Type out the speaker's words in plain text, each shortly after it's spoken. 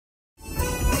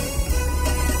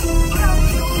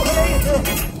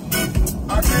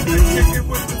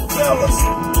fellas.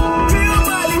 Feel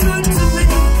mighty good to me.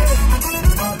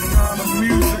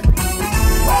 Music.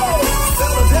 Oh,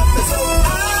 fellas, help me so.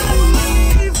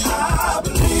 I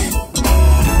believe.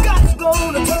 God's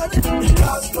gonna turn it.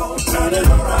 God's gonna turn it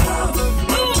around.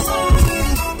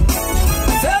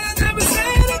 Tell it, let me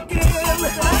say it again.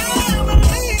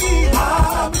 I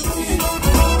believe.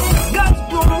 God's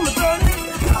gonna turn it.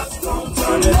 God's gonna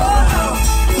turn it around.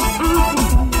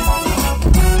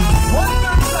 One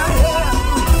night I have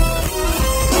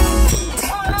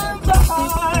times are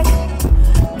hard.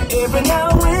 Every now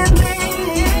and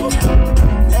then,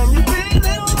 and you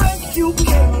feeling like you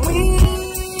can't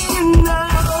win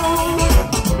now.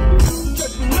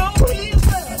 Just know He's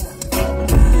there,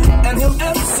 and He'll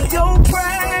answer your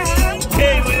prayer.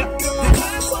 Hey, man.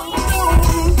 Because hold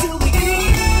on till the end.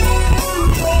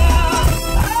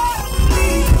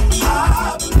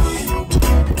 I believe.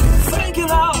 Thank you,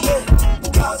 Lord.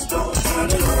 God's gonna turn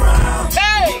it around.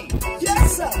 Hey!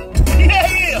 Yes, sir.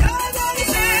 Yeah!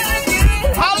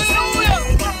 Hallelujah!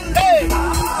 Hey!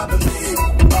 I believe.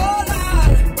 Oh,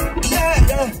 Lord.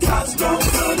 Yeah. God's gonna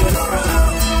turn it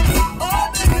around.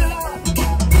 Oh,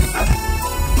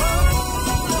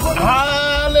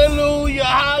 Hallelujah,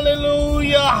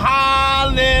 hallelujah,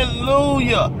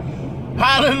 hallelujah,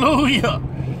 hallelujah.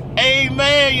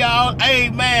 Amen, y'all.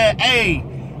 Amen. Hey,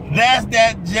 that's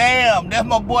that jam. That's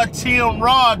my boy Tim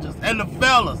Rogers and the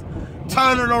fellas.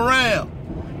 Turn it around.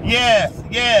 Yes,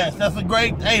 yes, that's a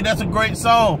great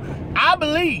song. I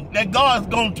believe that God's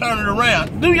gonna turn it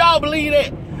around. Do y'all believe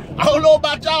that? I don't know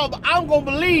about y'all, but I'm gonna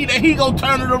believe that He gonna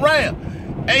turn it around.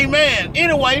 Amen.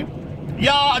 Anyway,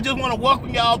 y'all, I just want to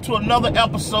welcome y'all to another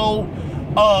episode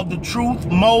of The Truth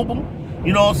Mobile.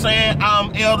 You know what I'm saying?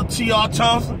 I'm Elder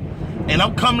T.R.Thompson, and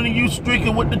I'm coming to you strictly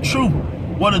with the truth.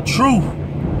 Well, the truth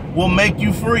will make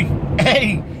you free.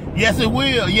 Hey, yes it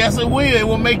will. Yes it will. It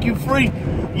will make you free.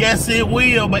 Yes it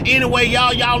will. But anyway,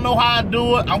 y'all know how I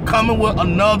do it. I'm coming with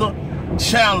another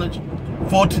challenge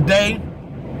for today.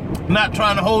 Not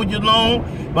trying to hold you long,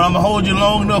 but I'm going to hold you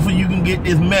long enough so you can get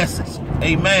this message.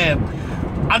 Amen.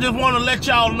 I just want to let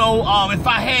y'all know, if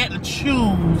I had to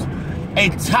choose a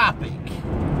topic,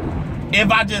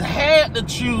 if I just had to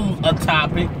choose a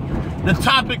topic, the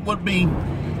topic would be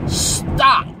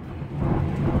stop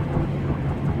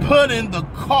putting the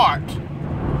cart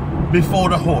before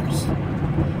the horse.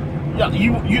 Yeah,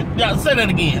 say that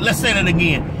again. Let's say that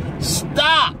again.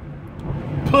 Stop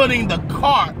putting the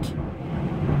cart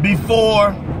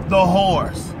before the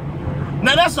horse.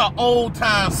 Now that's an old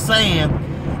time saying,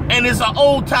 and it's an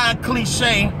old time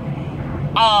cliche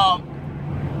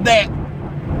that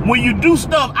when you do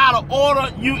stuff out of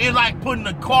order, it's like putting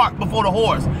the cart before the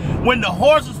horse. When the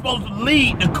horse is supposed to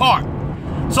lead the cart.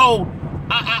 So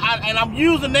I'm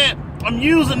using that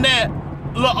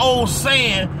little old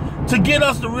saying to get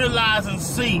us to realize and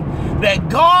see that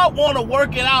God want to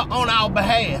work it out on our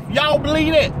behalf. Y'all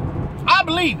believe that? I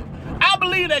believe it. I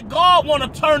believe that God want to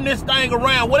turn this thing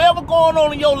around. Whatever going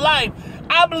on in your life,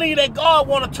 I believe that God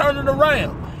want to turn it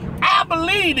around. I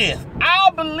believe this.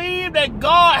 I believe that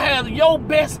God has your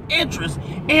best interest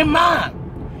in mind.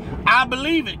 I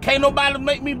believe it. Can't nobody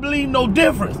make me believe no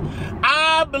difference.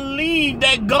 I believe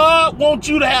that God wants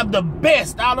you to have the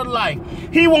best out of life.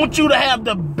 He wants you to have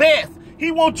the best.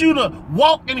 He wants you to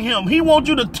walk in Him. He wants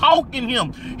you to talk in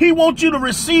Him. He wants you to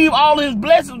receive all His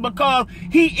blessings because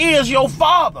He is your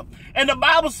Father. And the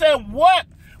Bible said, what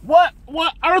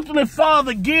earthly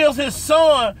father gives his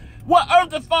son? What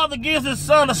earthly father gives his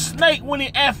son a snake when he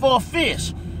asks for a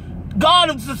fish?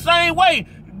 God is the same way.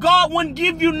 God wouldn't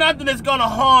give you nothing that's going to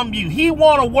harm you. He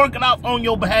want to work it out on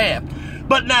your behalf.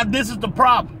 But now this is the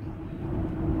problem.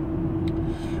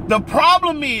 The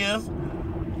problem is,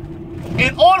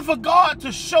 in order for God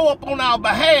to show up on our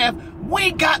behalf,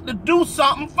 we got to do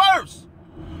something first.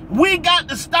 We got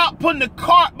to stop putting the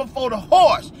cart before the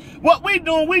horse. What we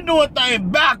doing things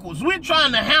backwards. We're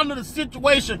trying to handle the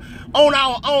situation on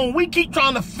our own. We keep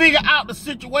trying to figure out the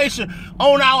situation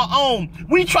on our own.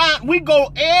 We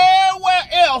go everywhere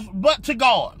else but to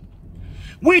God.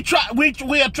 We'll try.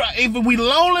 If we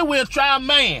lonely, we'll try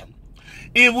man.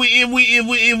 If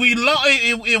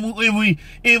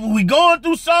we going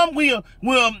through something,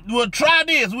 we'll try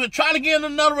this. We'll try to get in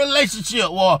another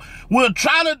relationship, or we'll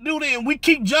try to do this. And we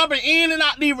keep jumping in and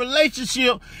out these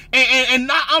relationships and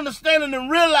not understanding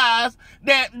and realize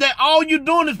that all you're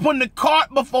doing is putting the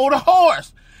cart before the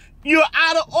horse. You're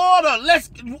out of order.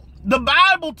 The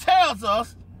Bible tells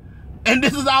us, and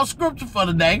this is our scripture for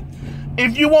today.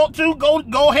 If you want to,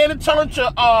 go ahead and turn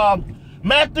to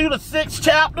Matthew the 6th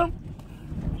chapter.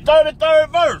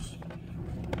 33rd verse.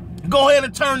 Go ahead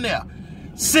and turn there.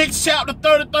 6th chapter,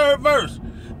 33rd verse.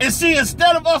 And see,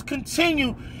 instead of us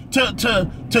continue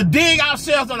to dig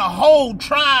ourselves in a hole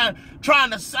trying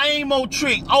the same old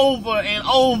trick over and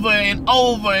over and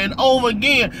over and over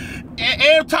again. And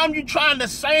every time you trying the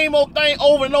same old thing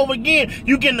over and over again,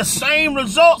 you getting the same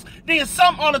results. Then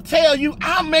something ought to tell you,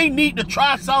 I may need to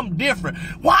try something different.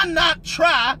 Why not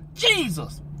try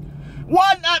Jesus?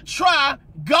 Why not try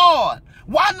God?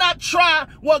 Why not try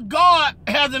what God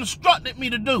has instructed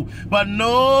me to do? But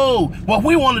no, what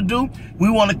we want to do, we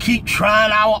want to keep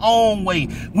trying our own way.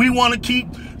 We want to keep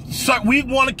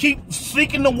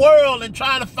seeking the world and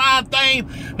trying to find things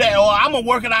that, oh, I'm gonna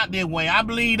work it out this way. I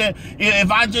believe that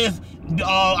if I just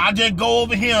go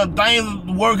over here,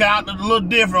 things work out a little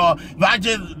different. Or if I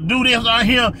just do this right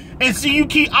here, and see, you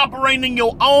keep operating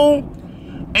your own,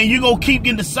 and you're going to keep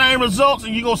getting the same results,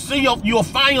 and you'll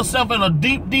find yourself in a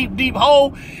deep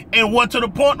hole, and what to the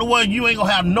point to where you ain't going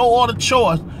to have no other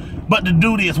choice but to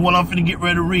do this, what I'm finna get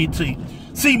ready to read to you.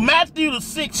 See, Matthew the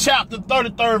 6th chapter,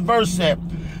 33rd verse said,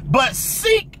 but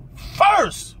seek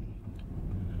first,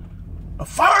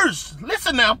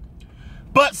 listen now,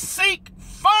 but seek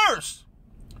first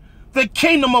the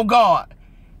kingdom of God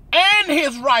and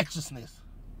his righteousness.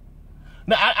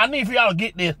 Now, I need for y'all to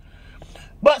get this.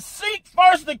 But seek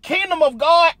first the kingdom of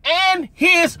God and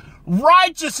his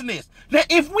righteousness. Now,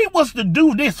 if we was to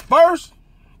do this first,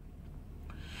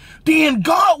 then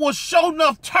God will sure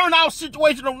enough turn our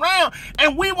situation around,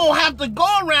 and we won't have to go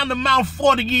around the mount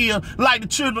 40 years like the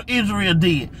children of Israel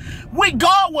did.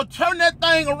 God will turn that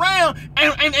thing around,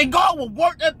 and God will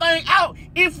work that thing out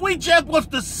if we just was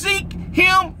to seek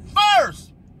him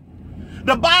first.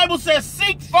 The Bible says,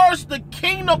 seek first the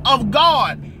kingdom of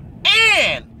God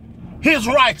and his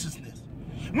righteousness.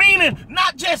 Meaning,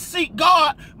 not just seek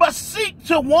God, but seek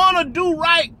to want to do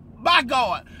right by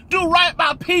God. Do right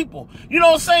by people. You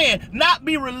know what I'm saying? Not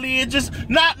be religious,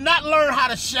 not learn how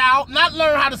to shout, not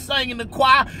learn how to sing in the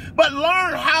choir, but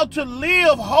learn how to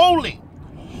live holy.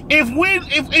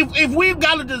 If we've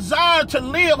got a desire to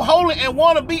live holy and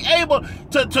want to be able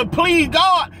to please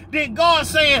God, then God's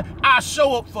saying, I'll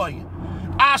show up for you.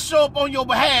 I'll show up on your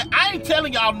behalf. I ain't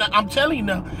telling y'all nothing. I'm telling you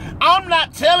now. I'm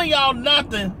not telling y'all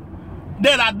nothing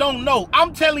that I don't know.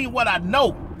 I'm telling you what I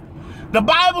know. The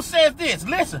Bible says this.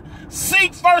 Listen.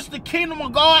 Seek first the kingdom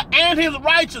of God and his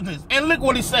righteousness. And look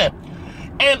what he said.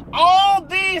 And all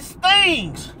these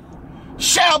things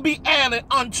shall be added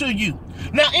unto you.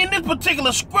 Now, in this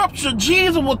particular scripture,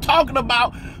 Jesus was talking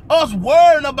about us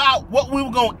worrying about what we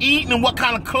were going to eat and what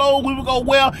kind of clothes we were going to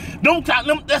wear.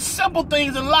 That's simple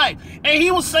things in life. And he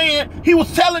was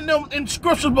telling them in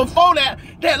scriptures before that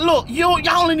look,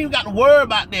 y'all ain't even got to worry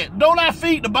about that. Don't I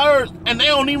feed the birds and they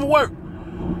don't even work?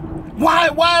 Why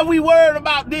are we worried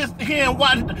about this here and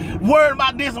worried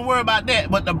about this and worried about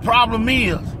that? But the problem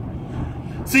is,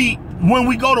 see, when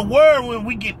we go to worry, when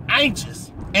we get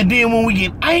anxious, and then when we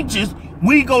get anxious,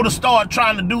 we go to start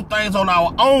trying to do things on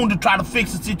our own to try to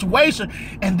fix the situation,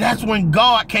 and that's when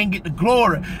God can't get the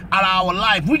glory out of our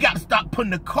life. We got to stop putting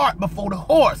the cart before the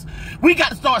horse. We got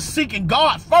to start seeking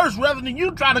God first rather than you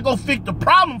trying to go fix the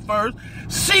problem first.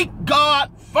 Seek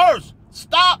God first.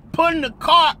 Stop putting the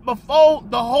cart before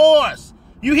the horse.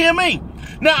 You hear me?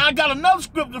 Now, I got another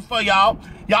scripture for y'all.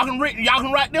 Y'all can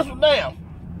write this one down.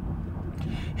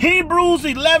 Hebrews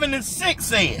 11:6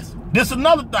 says, this is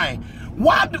another thing.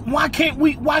 Why can't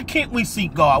we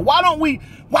seek God? Why don't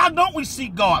we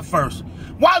seek God first?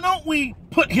 Why don't we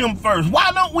put him first?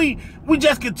 Why don't we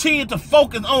just continue to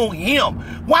focus on him?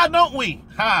 Why don't we?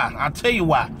 I'll tell you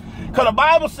why. Because the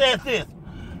Bible says this,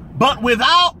 but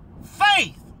without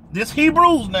faith, this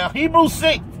Hebrews now, Hebrews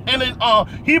 6 and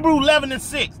Hebrews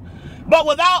 11:6. But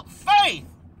without faith,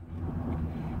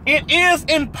 it is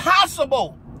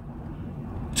impossible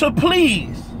to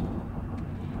please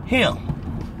him.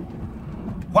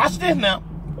 Watch this now.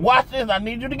 Watch this. I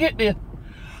need you to get this.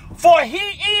 For he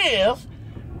is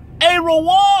a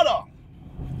rewarder.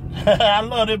 I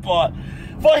love this part.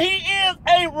 For he is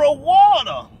a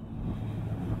rewarder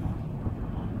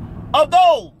of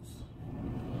those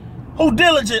who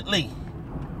diligently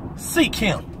seek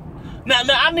him. Now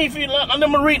I need for you. I'm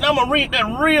gonna read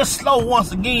that real slow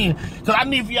once again, because I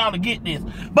need for y'all to get this.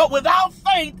 But without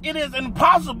faith, it is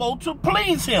impossible to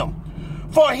please him.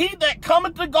 For he that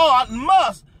cometh to God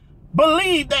must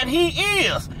believe that he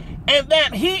is, and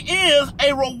that he is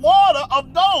a rewarder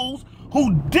of those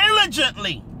who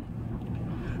diligently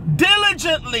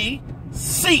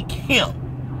seek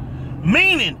him.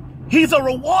 Meaning, he's a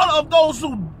rewarder of those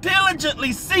who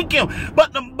diligently seek him.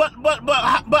 But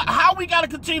how we got to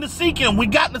continue to seek him? We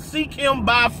got to seek him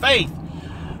by faith.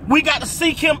 We got to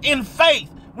seek him in faith.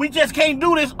 We just can't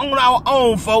do this on our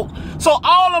own, folks. So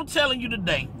all I'm telling you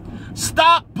today,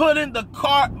 Stop putting the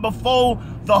cart before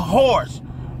the horse.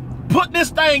 Put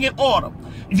this thing in order.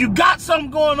 If you got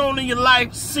something going on in your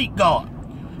life, seek God.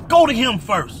 Go to him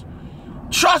first.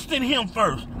 Trust in him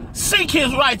first. Seek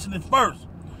his righteousness first.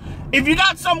 If you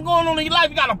got something going on in your life,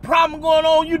 you got a problem going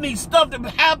on, you need stuff to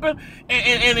happen,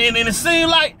 and it seems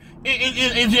like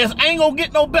it just ain't gonna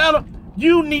get no better,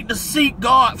 you need to seek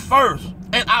God first.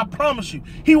 And I promise you,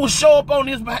 he will show up on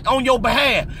your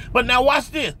behalf. But now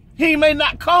watch this. He may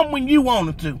not come when you want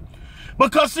him to.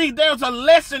 Because see, there's a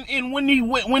lesson in when he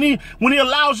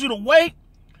allows you to wait.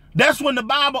 That's when the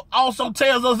Bible also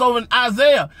tells us over in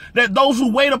Isaiah that those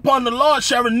who wait upon the Lord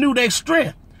shall renew their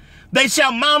strength. They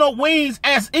shall mount up wings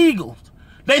as eagles.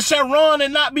 They shall run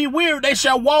and not be weary. They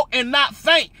shall walk and not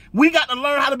faint. We got to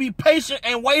learn how to be patient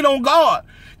and wait on God.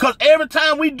 Because every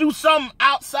time we do something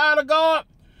outside of God,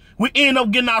 we end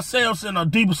up getting ourselves in a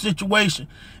deeper situation.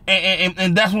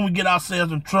 And that's when we get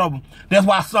ourselves in trouble. That's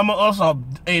why some of us are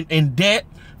in debt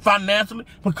financially,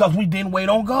 because we didn't wait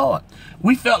on God.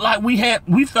 We felt like we had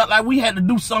to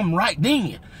do something right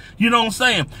then. You know what I'm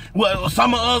saying? Well,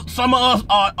 some of us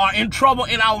are in trouble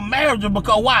in our marriages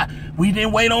because why? We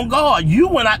didn't wait on God. You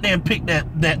went out there and picked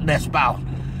that spouse.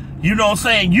 You know what I'm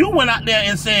saying? You went out there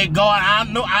and said, God,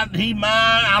 I know he mine,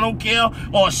 I don't care,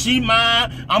 or she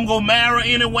mine, I'm going to marry her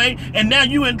anyway, and now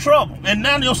you in trouble. And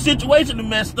now your situation is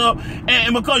messed up,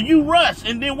 and because you rushed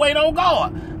and didn't wait on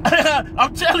God.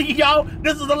 I'm telling you, y'all,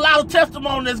 this is a lot of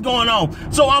testimony that's going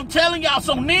on. So I'm telling y'all,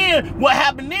 so then, what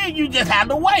happened then, you just had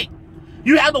to wait.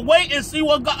 You have to wait and see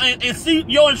what God, and see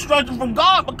your instruction from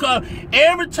God, because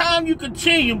every time you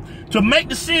continue to make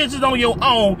decisions on your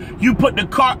own, you put the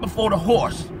cart before the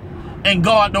horse. And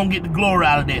God don't get the glory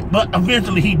out of that. But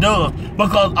eventually he does.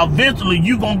 Because eventually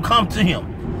you going to come to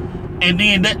him. And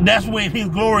then that's when his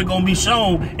glory going to be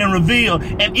shown and revealed.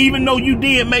 And even though you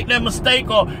did make that mistake,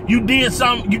 or you did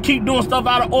something, you keep doing stuff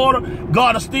out of order,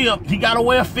 God is still, he got a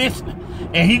way of fixing it.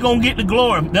 And he going to get the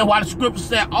glory. That's why the scripture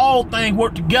said all things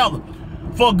work together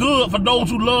for good for those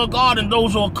who love God and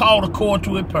those who are called according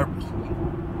to his purpose.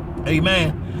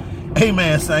 Amen.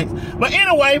 Amen, saints. But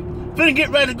anyway, finna get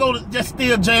ready to go to just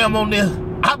still jam on this.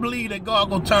 I believe that God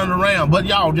gonna turn it around. But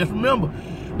y'all, just remember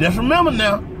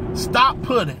now, stop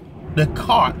putting the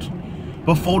cart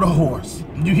before the horse.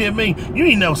 You hear me? You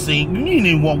ain't never seen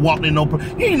nobody in no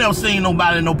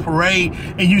parade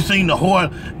and you seen the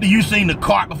horse, you seen the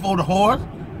cart before the horse.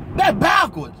 That's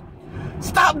backwards.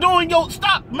 Stop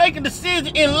making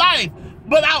decisions in life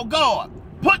without God.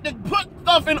 Put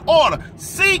stuff in order.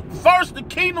 Seek first the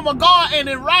kingdom of God and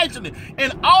his righteousness,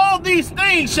 and all these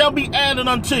things shall be added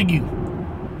unto you.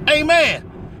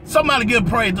 Amen. Somebody give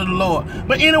praise to the Lord.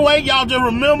 But anyway, y'all just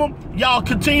remember, y'all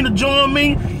continue to join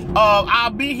me. I'll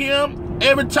be here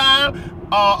every time.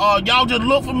 Y'all just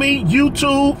look for me,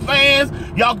 YouTube fans.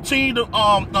 Y'all continue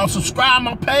to subscribe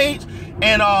my page,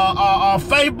 and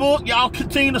Facebook. Y'all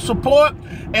continue to support.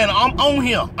 And I'm on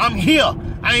here. I'm here.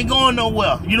 I ain't going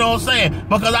nowhere. You know what I'm saying?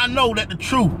 Because I know that the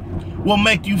truth will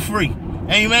make you free.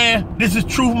 Amen. This is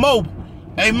Truth Mobile.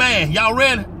 Amen. Y'all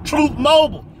ready? Truth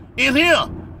Mobile is here.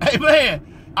 Amen.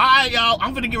 All right, y'all.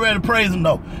 I'm finna get ready to praise him,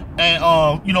 though. And,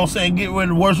 you know what I'm saying? Get ready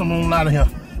to worship him out of here.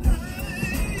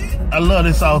 I love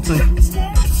this song, too.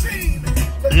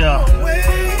 Yeah.